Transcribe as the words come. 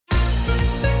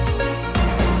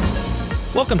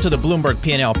Welcome to the Bloomberg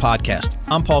P&L podcast.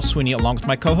 I'm Paul Sweeney along with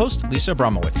my co-host, Lisa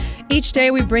Abramowitz. Each day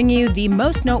we bring you the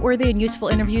most noteworthy and useful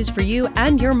interviews for you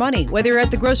and your money, whether you're at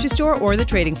the grocery store or the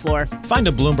trading floor. Find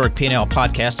the Bloomberg P&L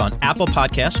podcast on Apple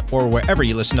Podcasts or wherever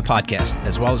you listen to podcasts,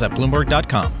 as well as at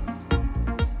Bloomberg.com.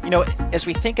 You know, as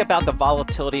we think about the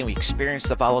volatility and we experience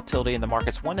the volatility in the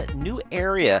markets, one new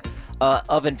area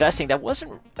of investing that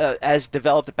wasn't as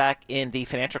developed back in the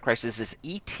financial crisis is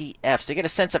ETFs. To get a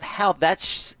sense of how that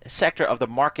sector of the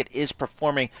market is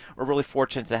performing, we're really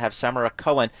fortunate to have Samara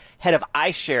Cohen, head of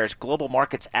iShares Global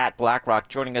Markets at BlackRock,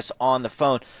 joining us on the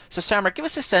phone. So Samara, give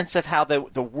us a sense of how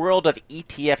the world of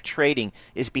ETF trading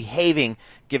is behaving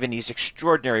given these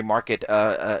extraordinary market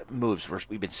moves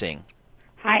we've been seeing.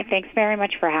 Hi, thanks very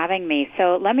much for having me.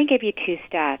 So let me give you two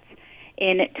stats.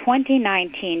 In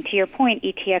 2019, to your point,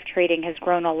 ETF trading has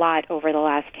grown a lot over the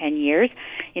last 10 years.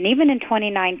 And even in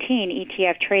 2019,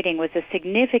 ETF trading was a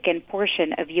significant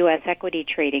portion of U.S. equity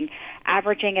trading,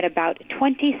 averaging at about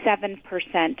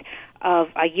 27% of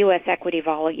a U.S. equity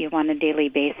volume on a daily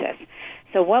basis.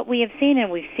 So what we have seen, and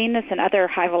we've seen this in other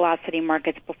high-velocity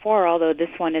markets before, although this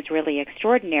one is really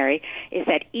extraordinary, is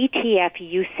that ETF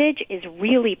usage is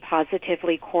really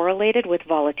positively correlated with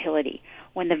volatility.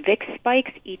 When the VIX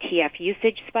spikes, ETF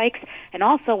usage spikes, and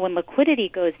also when liquidity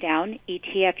goes down,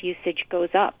 ETF usage goes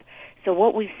up. So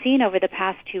what we've seen over the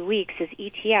past 2 weeks is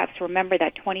ETFs, remember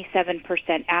that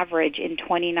 27% average in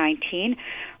 2019,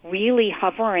 really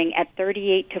hovering at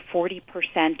 38 to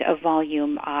 40% of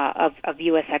volume of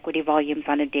U.S. equity volumes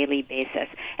on a daily basis.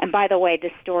 And by the way,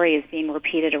 this story is being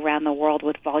repeated around the world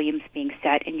with volumes being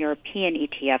set in European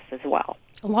ETFs as well.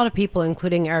 A lot of people,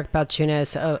 including Eric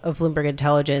Balchunas of Bloomberg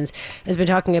Intelligence, has been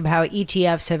talking about how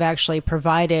ETFs have actually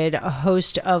provided a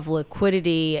host of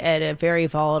liquidity at a very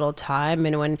volatile time.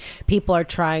 And when people are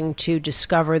trying to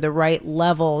discover the right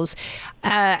levels,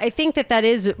 I think that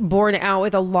is borne out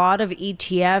with a lot of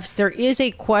ETFs. There is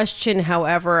a question,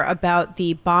 however, about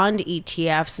the bond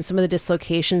ETFs and some of the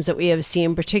dislocations that we have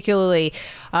seen, particularly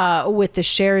with the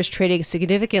shares trading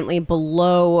significantly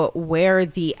below where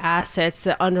the assets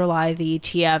that underlie the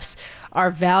ETFs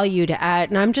are valued at.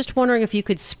 And I'm just wondering if you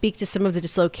could speak to some of the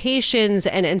dislocations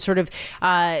and sort of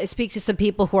speak to some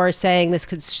people who are saying this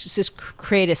could just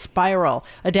create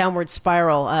a downward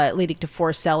spiral leading to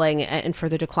forced selling and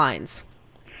further declines.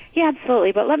 Yeah,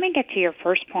 absolutely. But let me get to your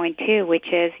first point, too, which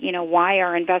is, why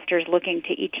are investors looking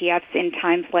to ETFs in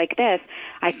times like this?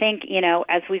 I think,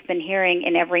 as we've been hearing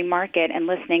in every market and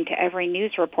listening to every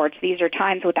news reports, these are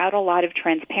times without a lot of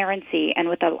transparency and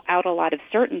without a lot of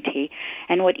certainty.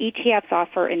 And what ETFs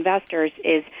offer investors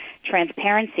is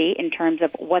transparency in terms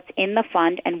of what's in the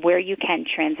fund and where you can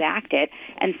transact it,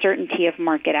 and certainty of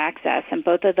market access. And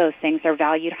both of those things are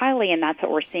valued highly, and that's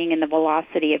what we're seeing in the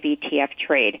velocity of ETF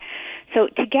trade. So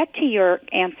to get to your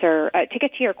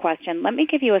question, let me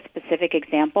give you a specific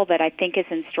example that I think is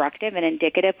instructive and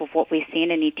indicative of what we've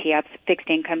seen in ETFs, fixed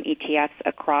income ETFs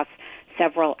across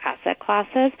several asset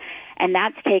classes. And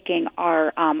that's taking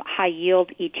our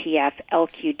high-yield ETF,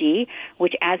 LQD,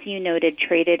 which, as you noted,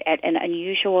 traded at an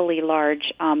unusually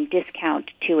large discount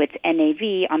to its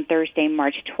NAV on Thursday,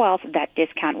 March 12th. That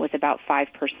discount was about 5%.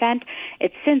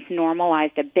 It's since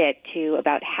normalized a bit to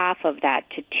about half of that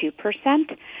to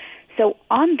 2%. So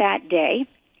on that day,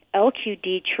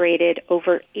 LQD traded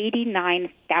over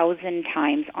 89,000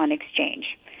 times on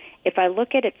exchange. If I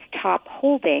look at its top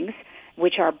holdings,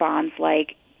 which are bonds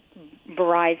like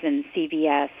Verizon,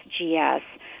 CVS, GS,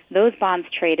 those bonds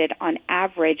traded on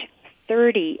average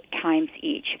 30 times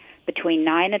each, between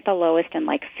 9 at the lowest and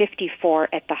like 54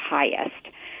 at the highest.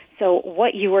 So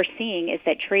what you are seeing is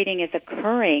that trading is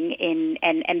occurring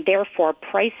and therefore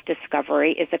price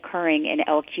discovery is occurring in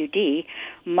LQD,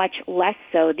 much less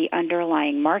so the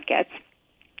underlying markets.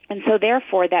 And so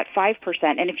therefore that 5%,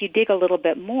 and if you dig a little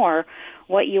bit more,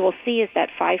 what you will see is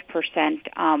that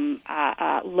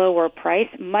 5% lower price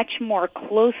much more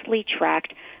closely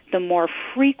tracked the more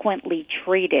frequently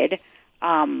traded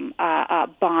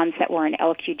bonds that were in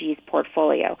LQD's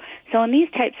portfolio. So in these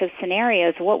types of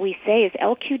scenarios, what we say is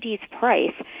LQD's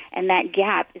price and that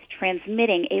gap is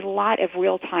transmitting a lot of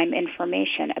real-time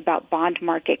information about bond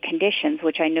market conditions,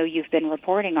 which I know you've been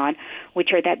reporting on,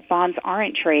 which are that bonds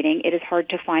aren't trading. It is hard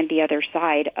to find the other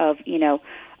side of,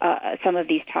 some of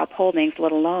these top holdings,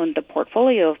 let alone the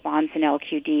portfolio of bonds in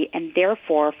LQD, and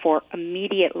therefore for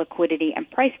immediate liquidity and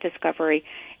price discovery,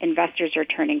 investors are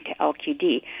turning to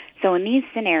LQD. So in these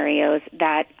scenarios,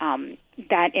 that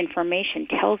information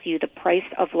tells you the price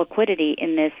of liquidity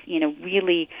in this,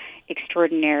 really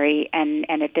extraordinary and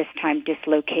at this time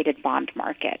dislocated bond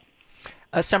market.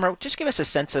 Summer, just give us a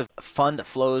sense of fund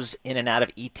flows in and out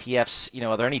of ETFs.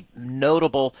 Are there any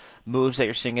notable moves that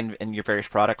you're seeing in your various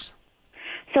products?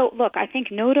 So, look, I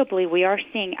think notably we are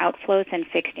seeing outflows in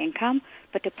fixed income,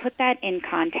 but to put that in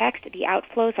context, the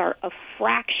outflows are a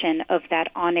fraction of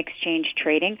that on-exchange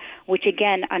trading, which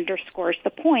again underscores the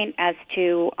point as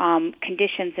to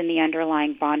conditions in the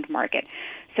underlying bond market.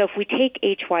 So if we take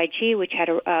HYG, which had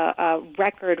a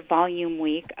record volume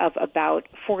week of about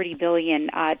 $40 billion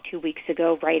 2 weeks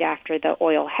ago, right after the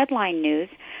oil headline news,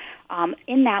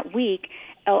 in that week,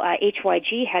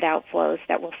 HYG had outflows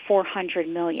that were $400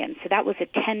 million. So that was a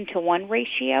 10-to-1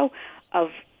 ratio of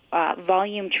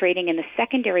volume trading in the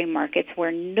secondary markets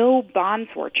where no bonds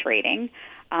were trading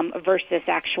versus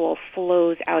actual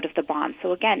flows out of the bonds.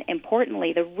 So again,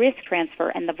 importantly, the risk transfer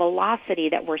and the velocity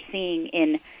that we're seeing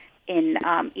in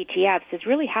ETFs is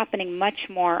really happening much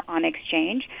more on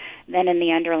exchange than in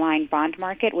the underlying bond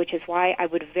market, which is why I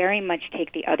would very much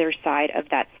take the other side of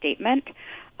that statement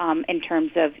in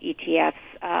terms of ETFs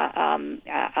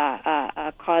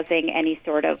causing any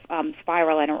sort of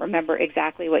spiral. I don't remember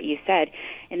exactly what you said.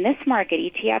 In this market,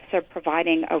 ETFs are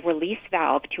providing a release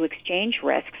valve to exchange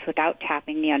risks without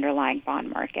tapping the underlying bond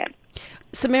market.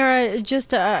 Samara,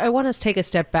 just I want us to take a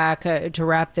step back to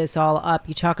wrap this all up.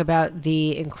 You talk about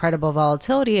the incredible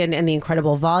volatility and the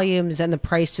incredible volumes and the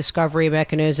price discovery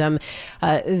mechanism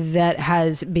that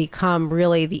has become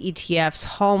really the ETF's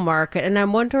hallmark. And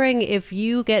I'm wondering if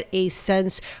you get a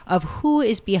sense of who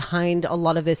is behind a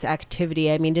lot of this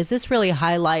activity. I mean, does this really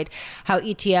highlight how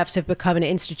ETFs have become an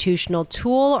institutional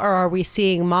tool, or are we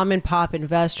seeing mom and pop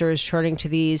investors turning to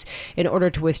these in order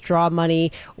to withdraw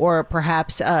money or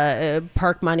perhaps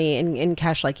park money in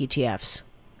cash like ETFs?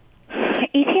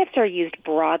 ETFs are used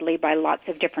broadly by lots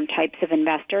of different types of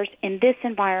investors. In this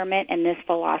environment and this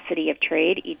velocity of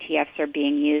trade, ETFs are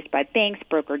being used by banks,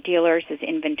 broker-dealers as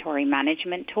inventory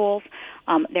management tools.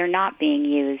 They're not being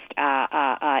used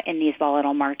in these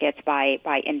volatile markets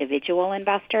by individual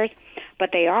investors, but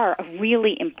they are a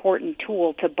really important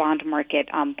tool to bond market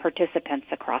participants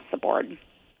across the board.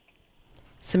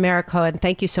 Samara Cohen,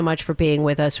 thank you so much for being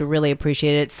with us. We really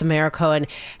appreciate it. Samara Cohen,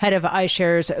 head of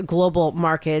iShares Global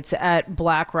Markets at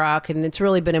BlackRock. And it's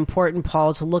really been important,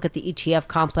 Paul, to look at the ETF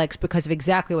complex because of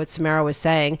exactly what Samara was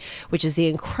saying, which is the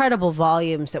incredible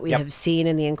volumes that we have seen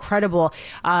and the incredible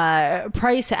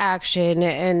price action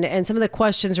and some of the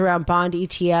questions around bond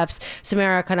ETFs.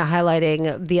 Samara kind of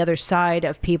highlighting the other side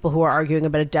of people who are arguing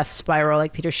about a death spiral,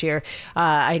 like Peter Scheer,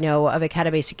 I know, of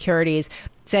Academy Securities,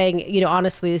 saying,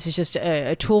 honestly, this is just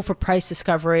a tool for price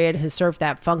discovery and has served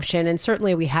that function. And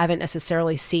certainly we haven't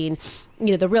necessarily seen,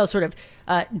 the real sort of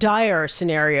dire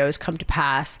scenarios come to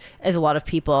pass as a lot of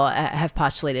people have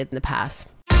postulated in the past.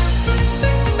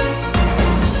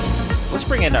 Let's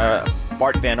bring in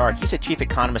Bart Van Ark. He's a chief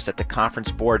economist at the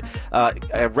Conference Board,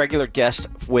 a regular guest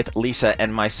with Lisa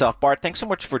and myself. Bart, thanks so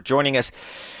much for joining us.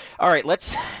 All right,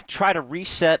 let's try to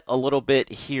reset a little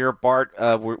bit here, Bart.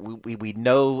 We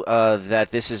know that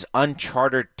this is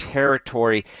uncharted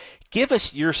territory. Give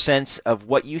us your sense of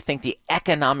what you think the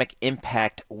economic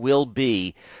impact will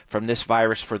be from this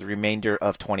virus for the remainder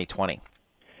of 2020.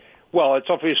 Well, it's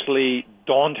obviously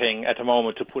daunting at the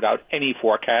moment to put out any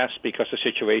forecast because the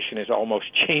situation is almost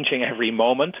changing every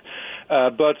moment.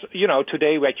 But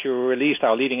today we actually released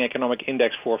our leading economic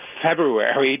index for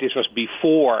February. This was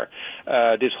before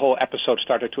this whole episode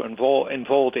started to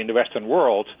unfold in the Western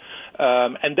world.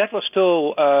 And that was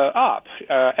still up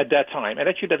at that time. And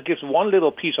actually that gives one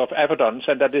little piece of evidence,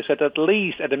 and that is that at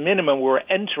least at a minimum we're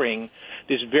entering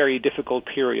this very difficult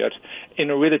period in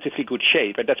a relatively good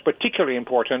shape. And that's particularly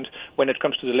important when it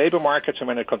comes to the labor markets and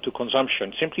when it comes to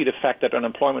consumption. Simply the fact that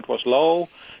unemployment was low,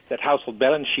 that household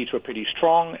balance sheets were pretty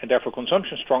strong, and therefore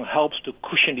consumption strong helps to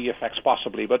cushion the effects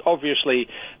possibly. But obviously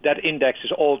that index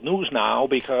is old news now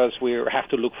because we have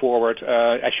to look forward.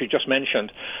 As you just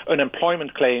mentioned,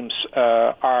 unemployment claims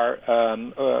are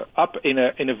up in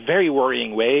a very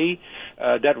worrying way.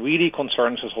 That really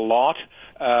concerns us a lot.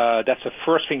 That's the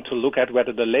first thing to look at,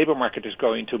 whether the labor market is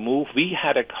going to move. We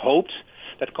had hoped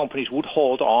that companies would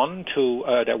hold on to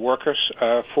their workers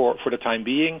for the time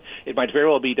being. It might very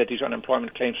well be that these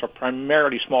unemployment claims are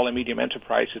primarily small and medium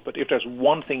enterprises, but if there's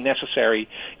one thing necessary,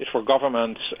 it's for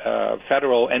governments,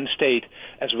 federal and state,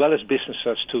 as well as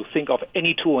businesses, to think of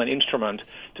any tool and instrument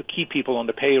to keep people on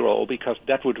the payroll, because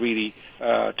that would really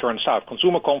turn south.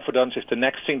 Consumer confidence is the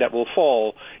next thing that will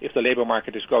fall if the labor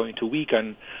market is going to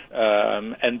weaken,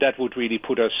 and that would really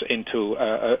put us into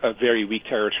a very weak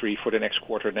territory for the next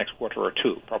quarter or two.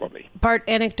 too, probably. Bart,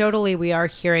 anecdotally, we are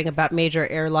hearing about major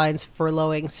airlines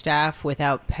furloughing staff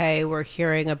without pay. We're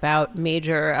hearing about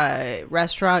major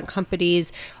restaurant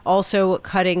companies also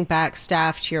cutting back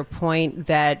staff, to your point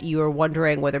that you were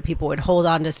wondering whether people would hold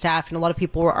on to staff. And a lot of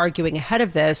people were arguing ahead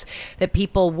of this that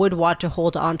people would want to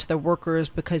hold on to their workers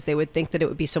because they would think that it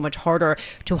would be so much harder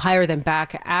to hire them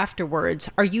back afterwards.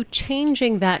 Are you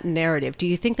changing that narrative? Do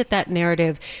you think that that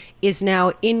narrative is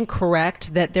now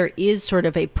incorrect, that there is sort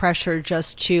of a pressure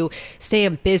just to stay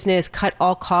in business, cut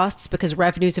all costs because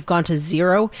revenues have gone to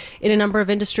zero in a number of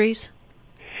industries?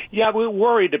 Yeah, we're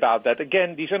worried about that.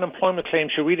 Again, these unemployment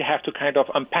claims, you really have to kind of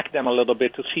unpack them a little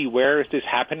bit to see where is this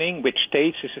happening, which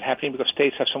states is it happening, because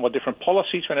states have somewhat different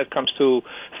policies when it comes to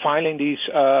filing these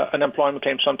unemployment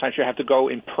claims. Sometimes you have to go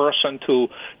in person to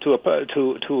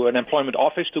an employment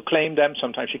office to claim them.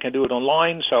 Sometimes you can do it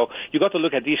online. So you got to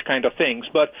look at these kind of things.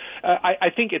 But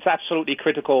I think it's absolutely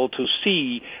critical to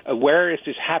see where is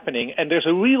this happening. And there's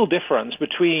a real difference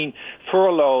between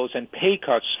furloughs and pay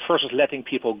cuts versus letting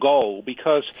people go,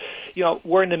 because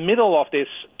we're in the middle of this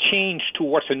change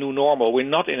towards a new normal. We're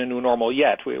not in a new normal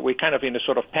yet. We're kind of in a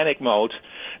sort of panic mode.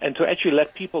 And to actually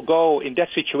let people go in that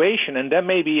situation, and then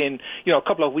maybe in a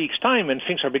couple of weeks' time when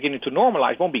things are beginning to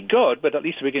normalize, won't be good, but at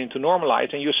least beginning to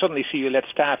normalize, and you suddenly see you let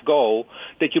staff go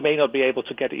that you may not be able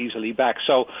to get easily back.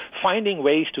 So finding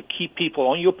ways to keep people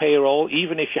on your payroll,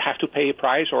 even if you have to pay a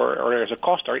price or there's a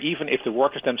cost, or even if the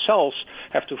workers themselves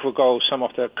have to forgo some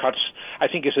of the cuts, I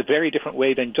think is a very different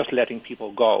way than just letting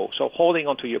people go. So holding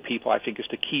on to your people, I think, is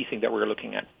the key thing that we're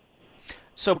looking at.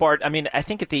 So, Bart, I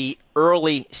think at the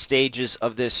early stages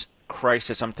of this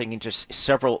crisis, I'm thinking just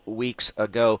several weeks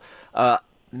ago,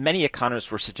 many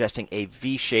economists were suggesting a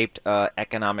V-shaped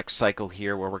economic cycle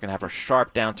here, where we're going to have a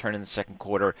sharp downturn in the second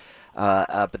quarter,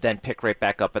 but then pick right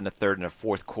back up in the third and the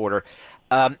fourth quarter.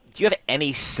 Do you have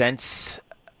any sense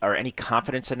or any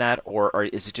confidence in that, or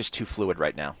is it just too fluid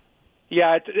right now?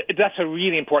 Yeah, that's a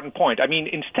really important point. I mean,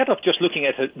 instead of just looking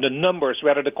at the numbers,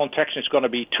 whether the contraction is going to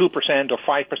be 2% or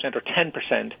 5% or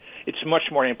 10%, it's much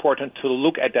more important to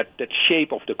look at that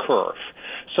shape of the curve.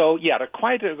 So, yeah, there are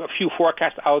quite a few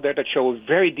forecasts out there that show a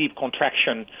very deep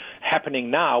contraction happening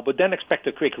now, but then expect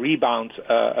a quick rebound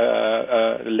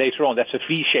later on. That's a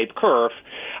V-shaped curve.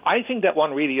 I think that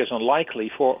one really is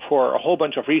unlikely for a whole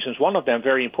bunch of reasons. One of them,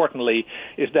 very importantly,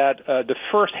 is that the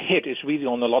first hit is really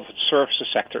on a lot of the services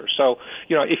sector. So,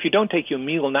 if you don't take your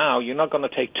meal now, you're not going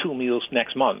to take 2 meals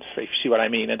next month, if you see what I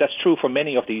mean. And that's true for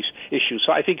many of these issues.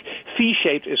 So I think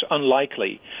V-shaped is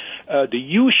unlikely. The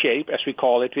U-shape, as we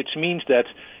call it, which means that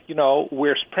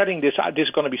we're spreading this out, this is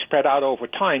going to be spread out over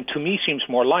time, to me seems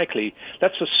more likely.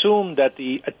 Let's assume that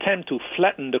the attempt to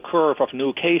flatten the curve of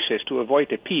new cases to avoid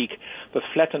the peak, but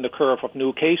flatten the curve of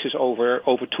new cases over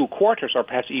 2 quarters or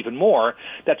perhaps even more,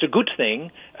 that's a good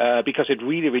thing because it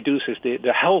really reduces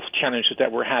the health challenges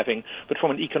that we're having. But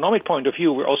from an economic point of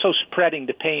view, we're also spreading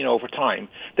the pain over time.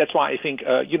 That's why I think,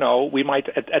 we might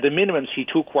at a minimum see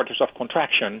 2 quarters of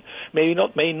contraction. May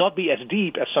not be as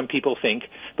deep as some people think,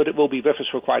 but it will be with us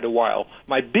for quite a while.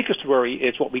 My biggest worry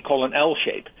is what we call an L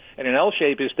shape. And an L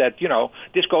shape is that,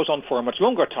 this goes on for a much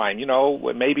longer time.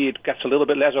 Maybe it gets a little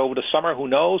bit less over the summer, who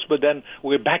knows, but then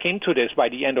we're back into this by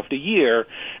the end of the year,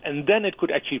 and then it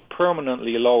could actually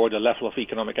permanently lower the level of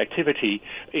economic activity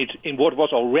in what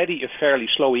was already a fairly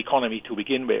slow economy to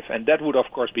begin with. And that would, of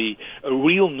course, be a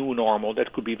real new normal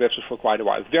that could be with us for quite a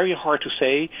while. Very hard to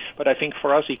say, but I think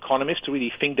for us economists to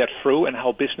really think that through and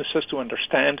help businesses to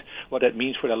understand what that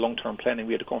means for their long-term planning,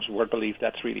 we at the Conference Board believe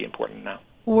that's really important now.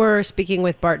 We're speaking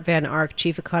with Bart Van Ark,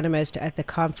 Chief Economist at the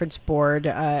Conference Board.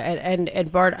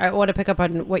 And Bart, I want to pick up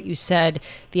on what you said,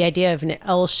 the idea of an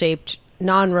L-shaped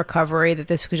non-recovery, that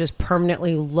this could just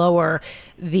permanently lower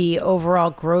the overall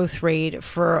growth rate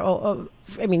for,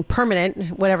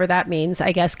 permanent, whatever that means,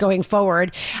 I guess, going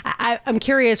forward. I'm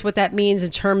curious what that means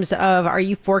in terms of, are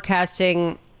you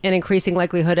forecasting an increasing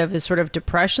likelihood of a sort of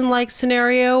depression-like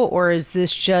scenario, or is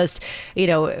this just,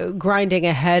 grinding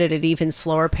ahead at an even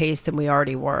slower pace than we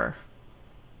already were?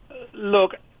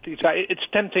 Look, it's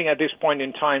tempting at this point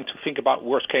in time to think about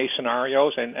worst-case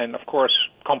scenarios, and of course,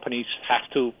 companies have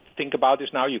to think about this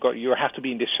now. You have to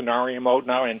be in this scenario mode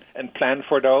now and plan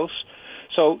for those.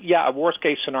 So, yeah, a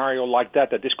worst-case scenario like that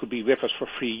this could be with us for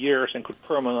 3 years and could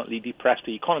permanently depress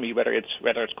the economy, whether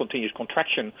it's continuous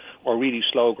contraction or really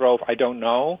slow growth, I don't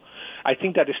know. I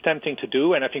think that is tempting to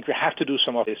do, and I think we have to do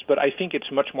some of this. But I think it's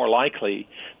much more likely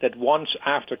that once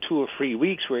after 2 or 3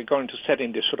 weeks we're going to set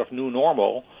in this sort of new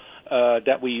normal,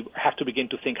 that we have to begin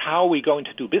to think, how are we going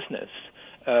to do business?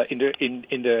 in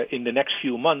the next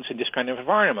few months in this kind of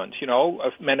environment.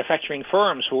 Of manufacturing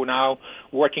firms who are now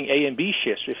working A and B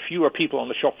shifts with fewer people on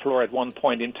the shop floor at one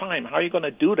point in time. How are you going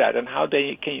to do that, and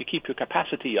can you keep your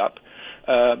capacity up?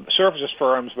 Services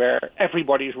firms where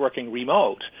everybody is working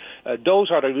remote. Those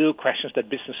are the real questions that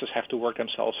businesses have to work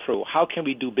themselves through. How can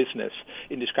we do business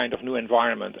in this kind of new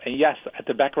environment? And yes, at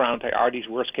the background there are these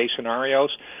worst-case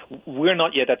scenarios. We're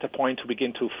not yet at the point to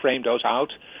begin to frame those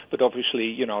out, but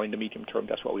obviously, in the medium term,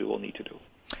 that's what we will need to do.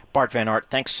 Bart Van Aert,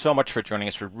 thanks so much for joining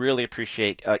us. We really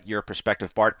appreciate your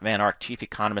perspective. Bart Van Aert, Chief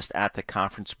Economist at the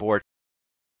Conference Board.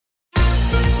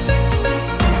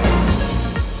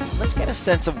 Let's get a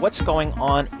sense of what's going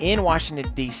on in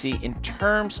Washington, D.C. in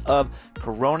terms of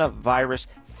coronavirus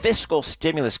fiscal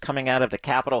stimulus coming out of the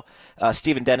Capitol.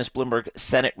 Stephen Dennis, Bloomberg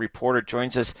Senate reporter,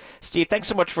 joins us. Steve, thanks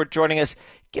so much for joining us.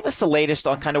 Give us the latest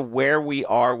on kind of where we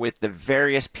are with the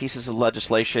various pieces of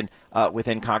legislation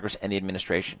within Congress and the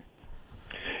administration.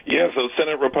 Yeah, so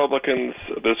Senate Republicans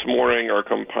this morning are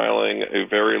compiling a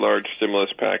very large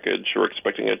stimulus package. We're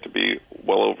expecting it to be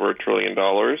well over $1 trillion.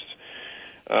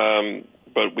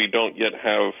 But we don't yet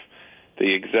have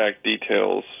the exact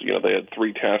details. They had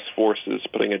 3 task forces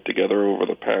putting it together over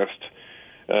the past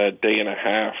day and a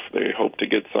half. They hope to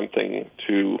get something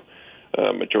to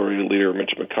Majority Leader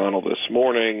Mitch McConnell this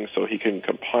morning so he can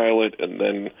compile it and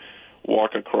then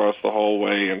walk across the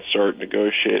hallway and start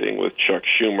negotiating with Chuck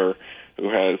Schumer, who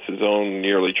has his own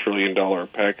nearly $1 trillion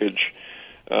package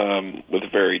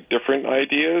with very different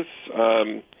ideas.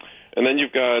 And then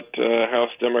you've got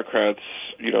House Democrats,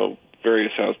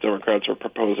 various House Democrats are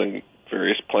proposing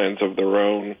various plans of their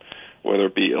own, whether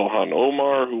it be Ilhan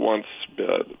Omar, who wants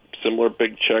similar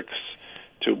big checks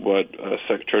to what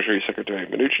Treasury Secretary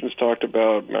Mnuchin's talked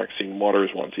about. Maxine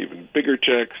Waters wants even bigger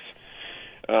checks.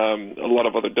 A lot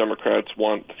of other Democrats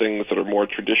want things that are more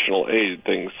traditional aid,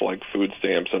 things like food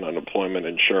stamps and unemployment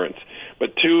insurance.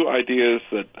 But 2 ideas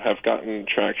that have gotten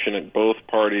traction in both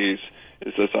parties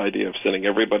is this idea of sending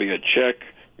everybody a check,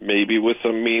 maybe with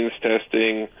some means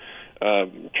testing,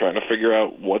 trying to figure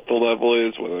out what the level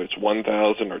is, whether it's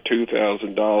 $1,000 or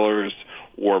 $2,000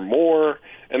 or more.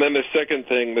 And then the second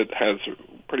thing that has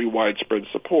pretty widespread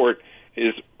support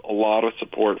is a lot of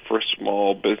support for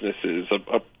small businesses.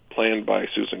 A plan by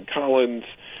Susan Collins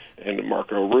and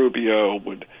Marco Rubio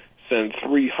would send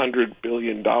 $300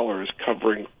 billion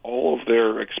covering all of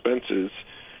their expenses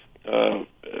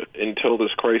until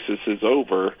this crisis is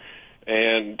over.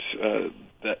 And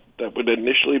that would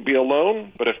initially be a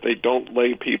loan, but if they don't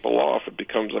lay people off, it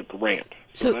becomes a grant.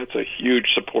 So that's a huge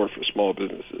support for small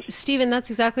businesses. Stephen, that's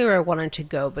exactly where I wanted to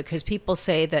go, because people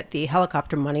say that the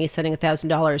helicopter money, sending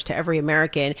 $1,000 to every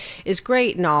American, is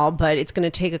great and all, but it's going to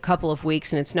take a couple of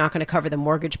weeks and it's not going to cover the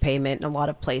mortgage payment in a lot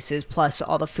of places, plus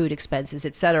all the food expenses,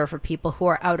 et cetera, for people who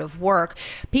are out of work.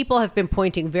 People have been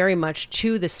pointing very much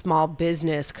to the small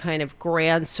business kind of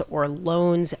grants or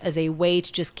loans as a way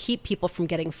to just keep people from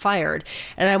getting fired.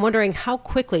 And I'm wondering how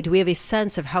quickly, do we have a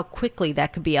sense of how quickly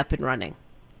that could be up and running?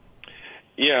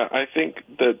 Yeah, I think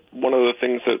that one of the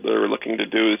things that they're looking to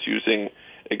do is using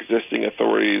existing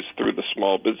authorities through the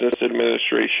Small Business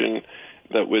Administration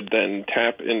that would then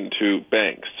tap into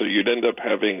banks. So you'd end up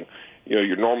having,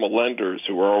 your normal lenders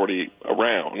who are already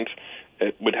around.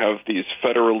 It would have these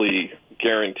federally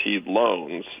guaranteed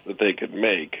loans that they could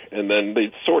make, and then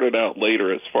they'd sort it out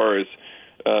later as far as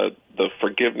the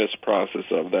forgiveness process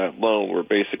of that loan, where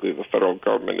basically the federal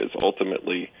government is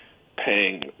ultimately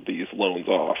paying these loans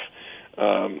off.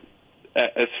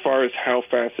 As far as how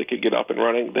fast they could get up and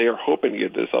running, they are hoping to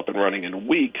get this up and running in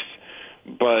weeks.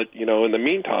 But, in the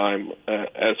meantime,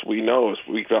 as we know, as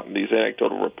we've gotten these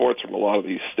anecdotal reports from a lot of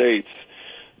these states,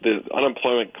 the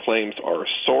unemployment claims are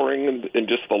soaring in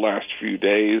just the last few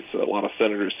days. A lot of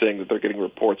senators saying that they're getting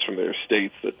reports from their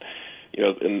states that,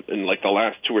 in like the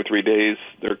last 2 or 3 days,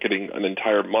 they're getting an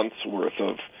entire month's worth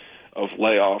of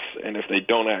layoffs. And if they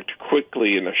don't act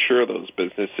quickly and assure those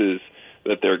businesses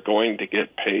that they're going to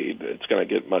get paid, it's going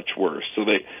to get much worse. So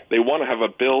they want to have a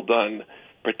bill done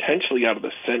potentially out of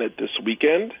the Senate this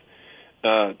weekend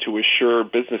to assure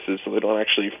businesses so they don't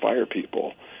actually fire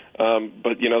people.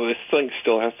 But, this thing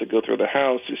still has to go through the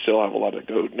House. You still have a lot of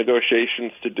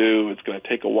negotiations to do. It's going to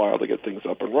take a while to get things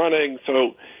up and running.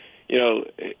 So,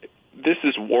 this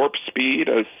is warp speed,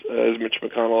 as Mitch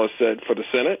McConnell has said, for the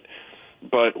Senate.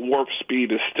 But warp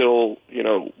speed is still,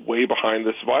 way behind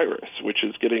this virus, which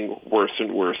is getting worse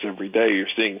and worse every day. You're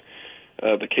seeing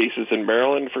the cases in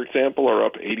Maryland, for example, are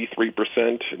up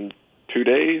 83% in 2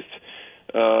 days.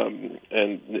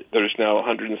 And there's now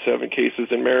 107 cases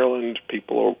in Maryland.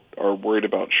 People are worried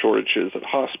about shortages at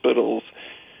hospitals.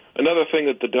 Another thing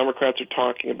that the Democrats are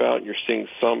talking about, and you're seeing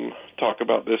some talk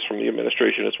about this from the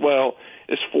administration as well,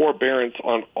 is forbearance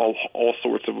on all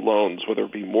sorts of loans, whether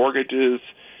it be mortgages,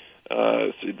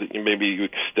 so that maybe you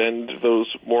extend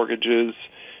those mortgages.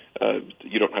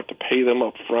 You don't have to pay them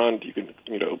up front. You can,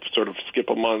 sort of skip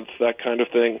a month, that kind of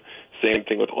thing. Same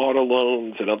thing with auto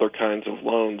loans and other kinds of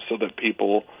loans so that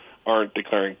people aren't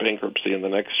declaring bankruptcy in the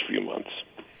next few months.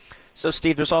 So,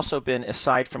 Steve, there's also been,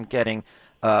 aside from getting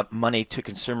money to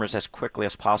consumers as quickly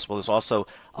as possible, there's also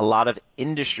a lot of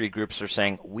industry groups are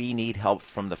saying we need help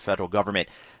from the federal government.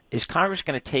 Is Congress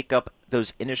going to take up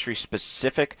those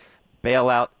industry-specific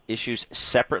bailout issues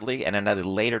separately and at a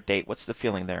later date? What's the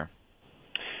feeling there?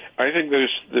 I think this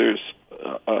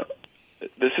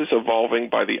is evolving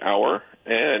by the hour,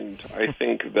 and I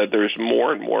think that there's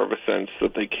more and more of a sense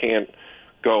that they can't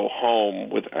go home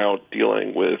without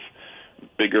dealing with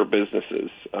bigger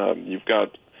businesses. You've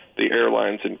got the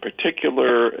airlines in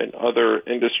particular and other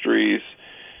industries.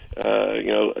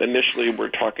 Initially we're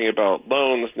talking about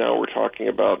loans. Now we're talking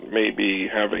about maybe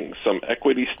having some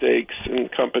equity stakes in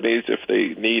companies if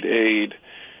they need aid.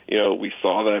 We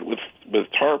saw that with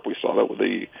TARP. We saw that with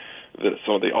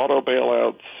some of the auto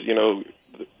bailouts.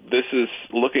 This is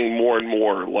looking more and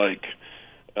more like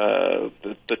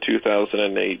the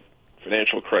 2008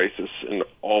 financial crisis, and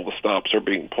all the stops are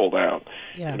being pulled out.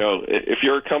 Yeah. If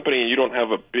you're a company and you don't have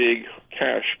a big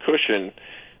cash cushion,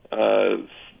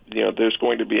 there's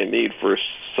going to be a need for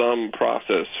some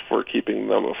process for keeping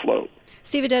them afloat.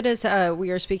 Steve Adedas,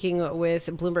 we are speaking with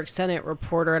Bloomberg Senate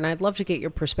reporter, and I'd love to get your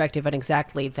perspective on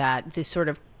exactly that, this sort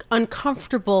of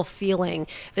uncomfortable feeling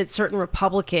that certain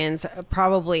Republicans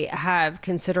probably have,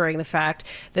 considering the fact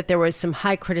that there was some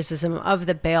high criticism of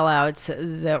the bailouts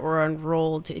that were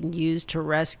unrolled and used to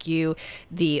rescue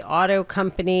the auto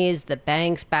companies, the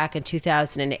banks back in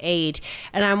 2008.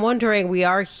 And I'm wondering, we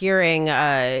are hearing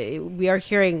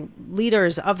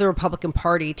leaders of the Republican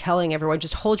Party telling everyone,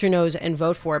 just hold your nose and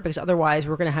vote for it, because otherwise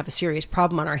we're going to have a serious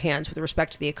problem on our hands with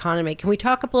respect to the economy. Can we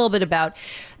talk a little bit about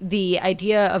the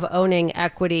idea of owning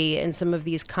equity in some of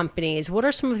these companies? What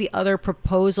are some of the other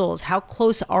proposals? How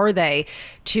close are they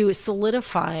to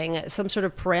solidifying some sort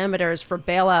of parameters for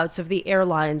bailouts of the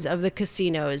airlines, of the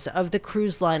casinos, of the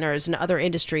cruise liners, and other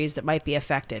industries that might be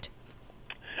affected?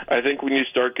 I think when you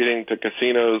start getting to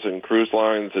casinos and cruise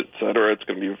lines, et cetera, it's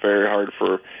going to be very hard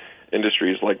for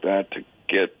industries like that to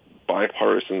get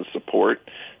bipartisan support.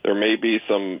 There may be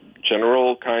some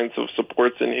general kinds of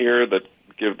supports in here that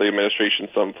give the administration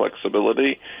some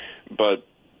flexibility, but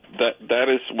that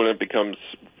is when it becomes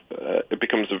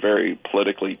very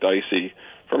politically dicey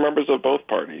for members of both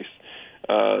parties.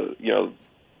 The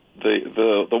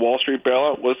Wall Street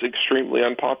bailout was extremely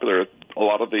unpopular. A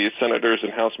lot of the senators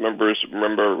and House members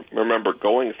remember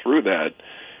going through that,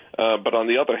 but on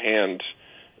the other hand,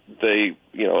 I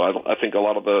think a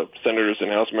lot of the senators and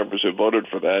House members who voted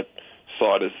for that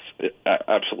saw it as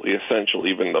absolutely essential,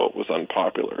 even though it was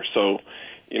unpopular. So,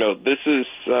 this is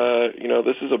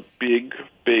a big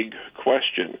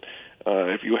question.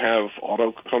 If you have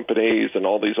auto companies and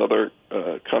all these other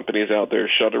companies out there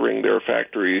shuttering their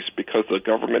factories because the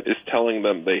government is telling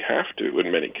them they have to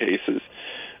in many cases,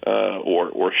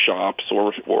 or shops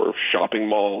or shopping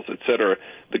malls, et cetera,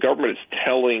 the government is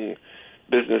telling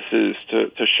businesses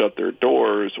to shut their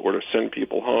doors or to send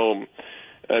people home.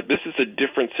 This is a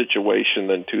different situation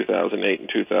than 2008 and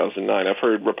 2009. I've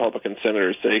heard Republican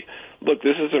senators say, look,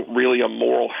 this isn't really a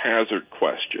moral hazard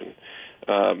question.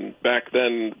 Back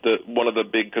then, one of the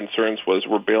big concerns was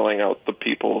we're bailing out the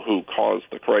people who caused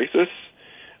the crisis.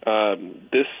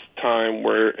 This time,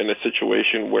 we're in a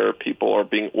situation where people are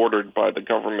being ordered by the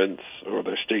governments or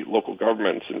their state, local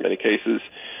governments in many cases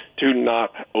to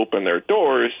not open their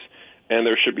doors, and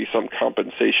there should be some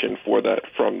compensation for that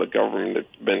from the government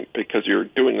because you're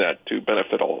doing that to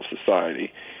benefit all of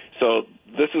society. So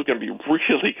this is going to be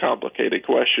really complicated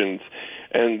questions,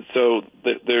 and so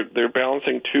they're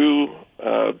balancing two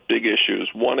big issues.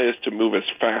 One is to move as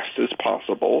fast as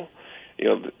possible.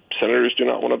 The senators do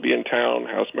not want to be in town.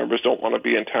 House members don't want to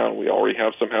be in town. We already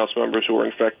have some House members who are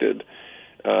infected.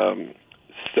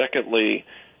 Secondly,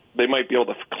 they might be able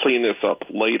to clean this up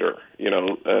later.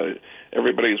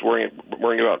 Everybody's worrying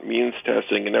about means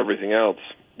testing and everything else.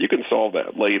 You can solve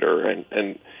that later, and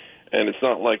it's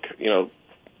not like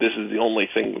this is the only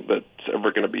thing that's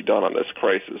ever going to be done on this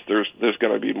crisis. There's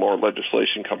going to be more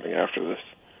legislation coming after this.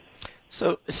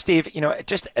 So, Steve,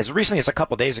 just as recently as a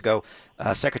couple of days ago,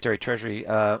 Secretary Treasury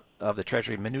of the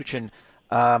Treasury Mnuchin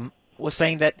was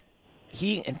saying that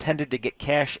he intended to get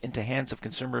cash into hands of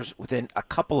consumers within a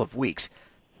couple of weeks.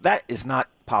 That is not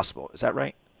possible. Is that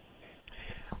right?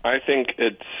 I think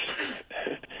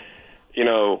in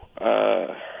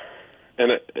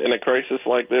a crisis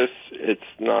like this, it's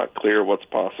not clear what's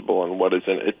possible and what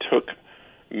isn't. It took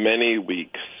many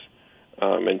weeks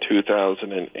in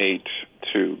 2008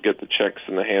 to get the checks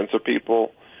in the hands of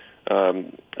people.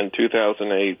 In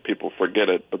 2008, people forget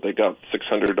it, but they got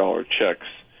 $600 checks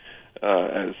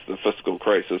as the fiscal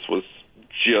crisis was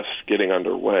just getting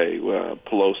underway.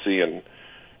 Pelosi and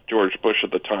George Bush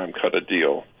at the time cut a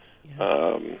deal.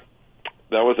 Yeah.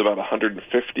 That was about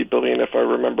 $150 billion, if I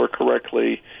remember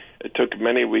correctly. It took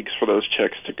many weeks for those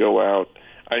checks to go out.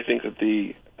 I think that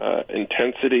the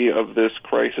intensity of this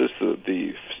crisis,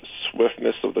 the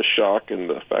swiftness of the shock, and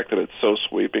the fact that it's so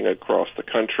sweeping across the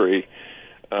country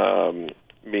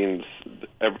means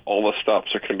all the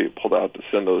stops are going to be pulled out to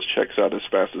send those checks out as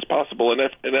fast as possible. And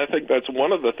I think that's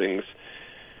one of the things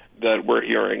that we're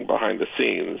hearing behind the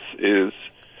scenes is,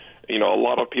 a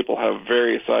lot of people have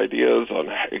various ideas on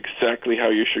exactly how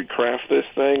you should craft this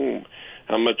thing.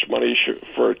 How much money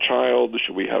for a child?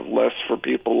 Should we have less for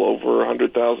people over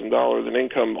 $100,000 in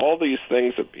income? All these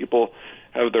things that people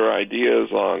have their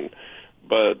ideas on,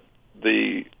 but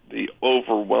the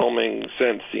overwhelming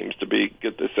sense seems to be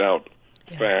get this out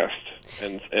fast,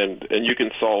 and you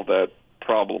can solve that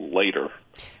problem later.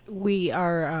 We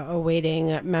are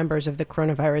awaiting members of the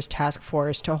coronavirus task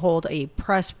force to hold a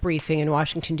press briefing in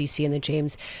Washington, D.C. in the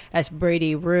James S.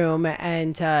 Brady room.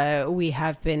 And we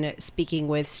have been speaking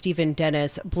with Stephen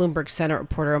Dennis, Bloomberg Senate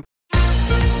reporter.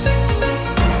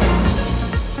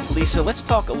 Lisa, let's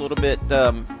talk a little bit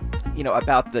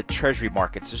about the Treasury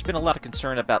markets. There's been a lot of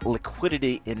concern about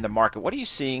liquidity in the market. What are you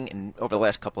seeing over the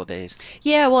last couple of days?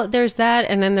 Yeah, well, there's that.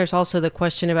 And then there's also the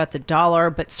question about the dollar,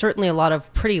 but certainly a lot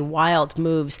of pretty wild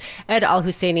moves. Ed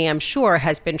Al-Husseini, I'm sure,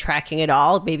 has been tracking it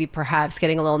all, maybe perhaps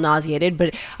getting a little nauseated,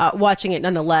 but watching it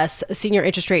nonetheless. A senior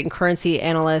interest rate and currency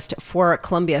analyst for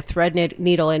Columbia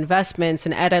Threadneedle Investments.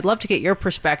 And Ed, I'd love to get your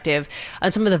perspective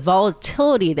on some of the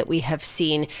volatility that we have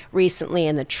seen recently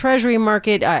in the Treasury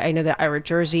market. I know that Ira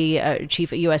Jersey,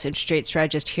 chief U.S. interest rate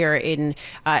strategist here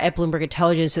at Bloomberg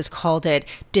Intelligence, has called it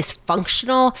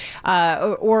dysfunctional,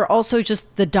 or also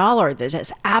just the dollar. There's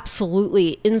this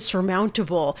absolutely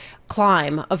insurmountable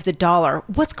climb of the dollar.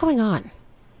 What's going on?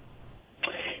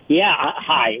 Yeah,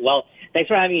 hi. Well, thanks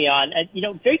for having me on.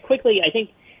 Very quickly, I think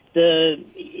the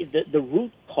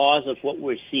root cause of what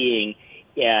we're seeing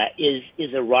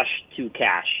is a rush to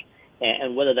cash,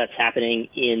 and whether that's happening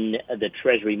in the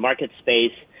Treasury market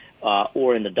space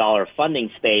or in the dollar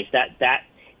funding space, that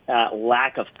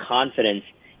lack of confidence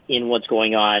in what's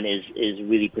going on is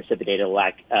really precipitated a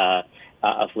lack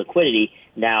of liquidity.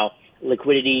 Now,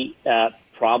 liquidity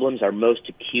problems are most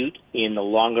acute in the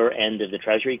longer end of the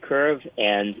Treasury curve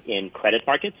and in credit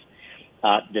markets.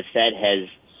 The Fed has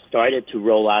started to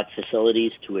roll out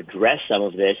facilities to address some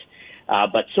of this,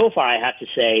 but so far I have to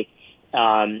say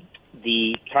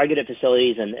the targeted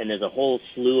facilities, and there's a whole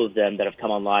slew of them that have come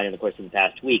online in the course of the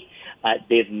past week,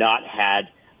 they've not had,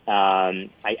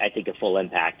 I think, a full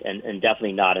impact, and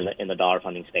definitely not in the dollar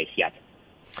funding space yet.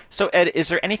 So, Ed, is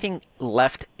there anything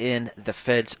left in the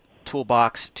Fed's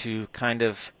toolbox to kind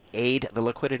of aid the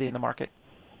liquidity in the market?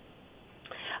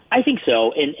 I think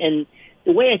so. And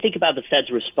the way I think about the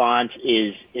Fed's response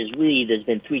is really there's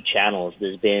been three channels.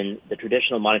 There's been the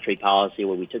traditional monetary policy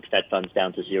where we took Fed funds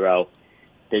down to zero.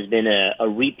 There's been a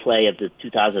replay of the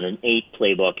 2008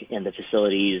 playbook and the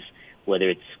facilities, whether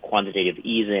it's quantitative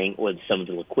easing or some of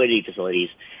the liquidity facilities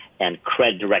and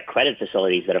direct credit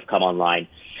facilities that have come online.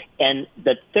 And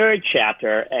the third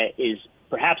chapter is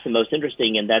perhaps the most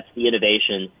interesting, and that's the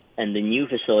innovation and the new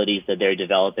facilities that they're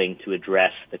developing to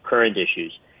address the current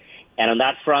issues. And on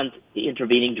that front,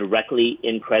 intervening directly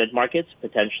in credit markets,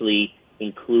 potentially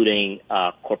including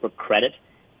corporate credit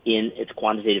in its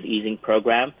quantitative easing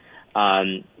program,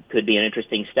 could be an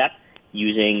interesting step.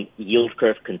 Using yield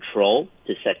curve control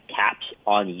to set caps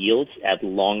on yields at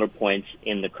longer points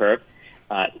in the curve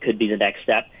could be the next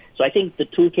step. So I think the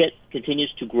toolkit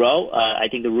continues to grow. I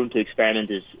think the room to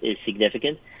experiment is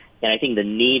significant, and I think the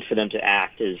need for them to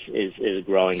act is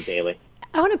growing daily.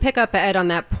 I want to pick up, Ed, on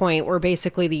that point where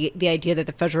basically the idea that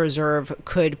the Federal Reserve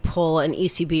could pull an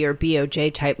ECB or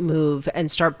BOJ type move and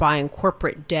start buying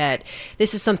corporate debt.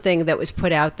 This is something that was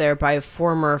put out there by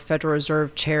former Federal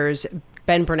Reserve chairs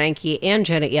Ben Bernanke and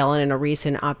Janet Yellen in a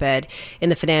recent op-ed in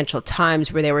the Financial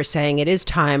Times, where they were saying it is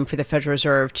time for the Federal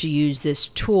Reserve to use this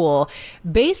tool.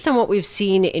 Based on what we've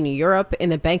seen in Europe, in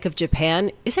the Bank of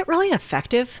Japan, is it really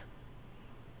effective?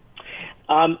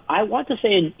 I want to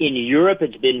say in Europe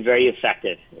it's been very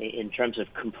effective in terms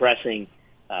of compressing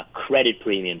credit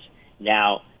premiums.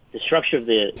 Now, the structure of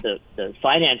the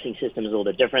financing system is a little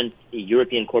bit different. The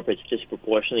European corporates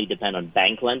disproportionately depend on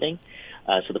bank lending.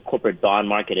 So the corporate bond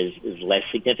market is less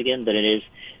significant than it is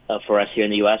for us here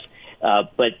in the U.S.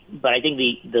 But I think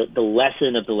the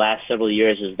lesson of the last several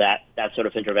years is that sort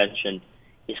of intervention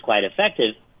is quite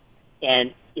effective.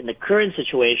 And in the current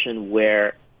situation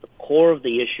where the core of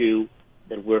the issue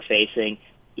that we're facing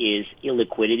is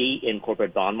illiquidity in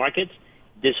corporate bond markets,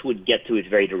 this would get to it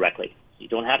very directly. You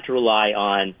don't have to rely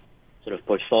on sort of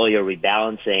portfolio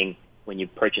rebalancing when you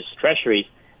purchase treasuries.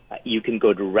 You can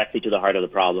go directly to the heart of the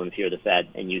problem if you're the Fed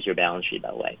and use your balance sheet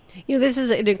that way. This is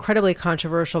an incredibly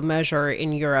controversial measure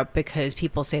in Europe because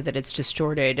people say that it's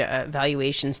distorted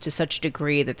valuations to such a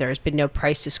degree that there's been no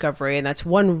price discovery. And that's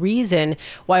one reason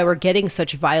why we're getting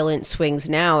such violent swings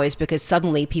now, is because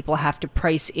suddenly people have to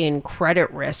price in credit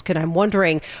risk. And I'm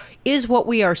wondering, is what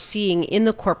we are seeing in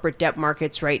the corporate debt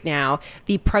markets right now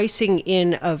the pricing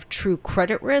in of true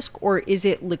credit risk, or is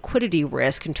it liquidity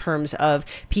risk in terms of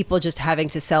people just having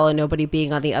to sell and nobody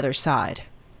being on the other side?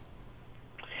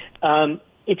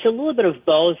 It's a little bit of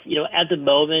both. At the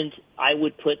moment, I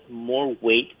would put more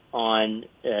weight on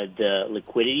the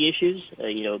liquidity issues,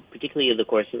 particularly in the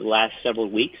course of the last several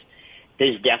weeks.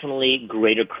 There's definitely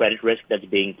greater credit risk that's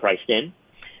being priced in.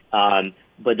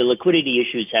 But the liquidity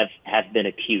issues have been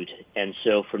acute. And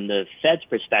so from the Fed's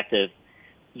perspective,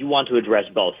 you want to address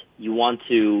both. You want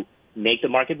to make the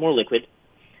market more liquid,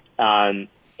 and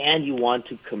you want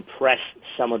to compress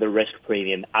some of the risk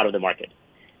premium out of the market.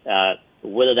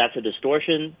 Whether that's a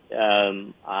distortion,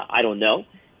 I don't know.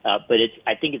 But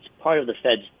I think it's part of the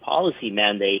Fed's policy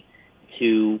mandate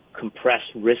to compress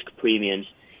risk premiums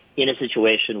in a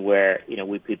situation where,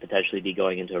 we could potentially be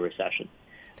going into a recession.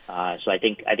 So I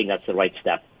think that's the right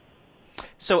step.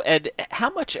 So, Ed, how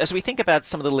much, as we think about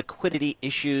some of the liquidity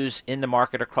issues in the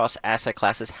market across asset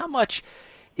classes, how much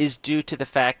is due to the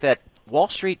fact that Wall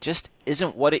Street just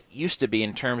isn't what it used to be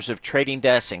in terms of trading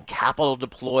desks and capital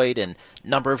deployed and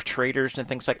number of traders and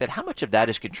things like that? How much of that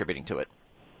is contributing to it?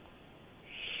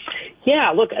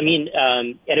 Yeah, look, at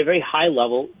a very high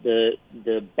level, the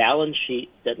balance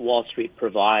sheet that Wall Street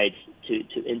provides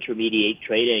to intermediate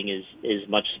trading is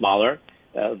much smaller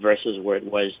versus where it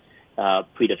was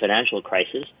pre the financial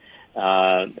crisis,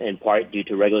 in part due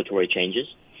to regulatory changes.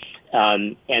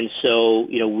 And so,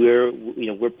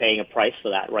 we're paying a price for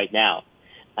that right now.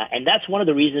 And that's one of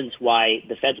the reasons why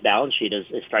the Fed's balance sheet is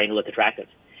starting to look attractive.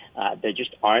 There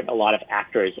just aren't a lot of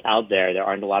actors out there. There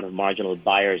aren't a lot of marginal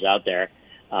buyers out there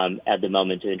at the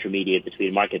moment to intermediate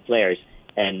between market players,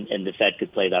 and the Fed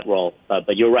could play that role.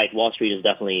 But you're right, Wall Street is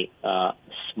definitely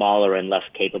smaller and less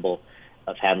capable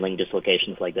of handling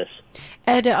dislocations like this.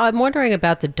 Ed, I'm wondering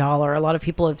about the dollar. A lot of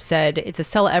people have said it's a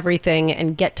sell everything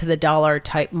and get to the dollar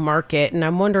type market. And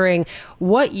I'm wondering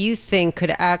what you think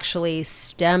could actually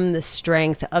stem the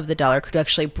strength of the dollar, could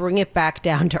actually bring it back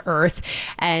down to earth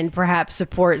and perhaps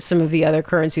support some of the other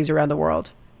currencies around the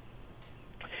world.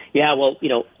 Yeah, well,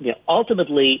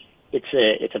 ultimately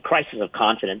it's a crisis of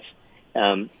confidence.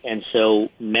 And so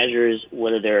measures,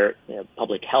 whether they're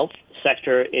public health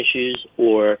sector issues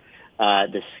or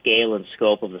the scale and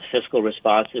scope of the fiscal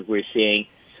response that we're seeing,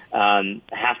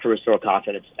 have to restore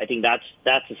confidence. I think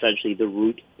that's essentially the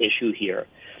root issue here.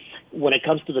 When it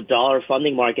comes to the dollar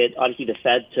funding market, obviously the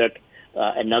Fed took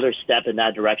another step in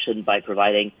that direction by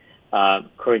providing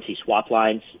currency swap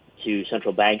lines to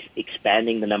central banks,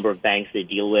 expanding the number of banks they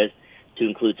deal with to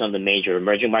include some of the major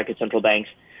emerging market central banks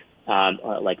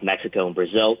like Mexico and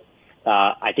Brazil.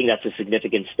 I think that's a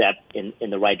significant step in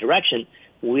the right direction.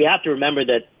 We have to remember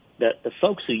that the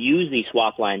folks who use these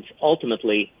swap lines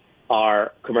ultimately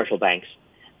are commercial banks.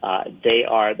 They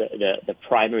are the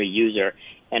primary user.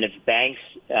 And if banks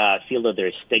feel that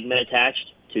there's stigma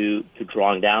attached to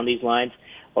drawing down these lines,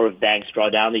 or if banks draw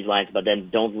down these lines but then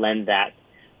don't lend that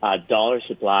dollar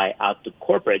supply out to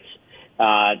corporates,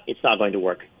 it's not going to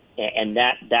work. And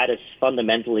that is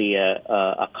fundamentally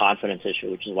a confidence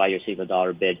issue, which is why you're seeing the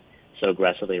dollar bid so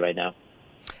aggressively right now.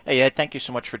 Hey, Ed, thank you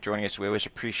so much for joining us. We always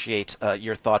appreciate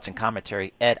your thoughts and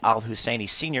commentary. Ed Al-Husseini,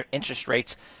 Senior Interest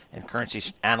Rates and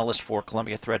Currencies Analyst for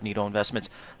Columbia Threadneedle Investments,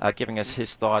 giving us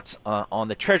his thoughts on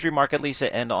the Treasury market,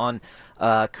 Lisa, and on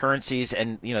currencies.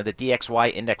 And, the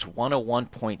DXY index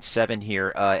 101.7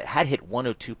 here had hit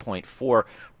 102.4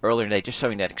 earlier today, just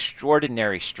showing that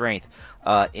extraordinary strength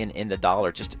in the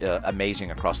dollar, just amazing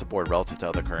across the board relative to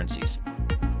other currencies.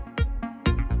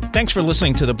 Thanks for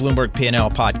listening to the Bloomberg P&L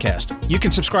podcast. You can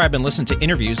subscribe and listen to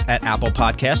interviews at Apple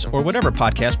Podcasts or whatever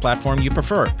podcast platform you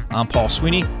prefer. I'm Paul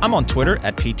Sweeney. I'm on Twitter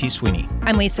at PT Sweeney.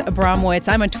 I'm Lisa Abramowitz.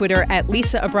 I'm on Twitter at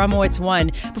Lisa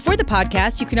Abramowitz1. Before the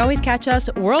podcast, you can always catch us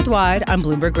worldwide on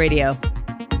Bloomberg Radio.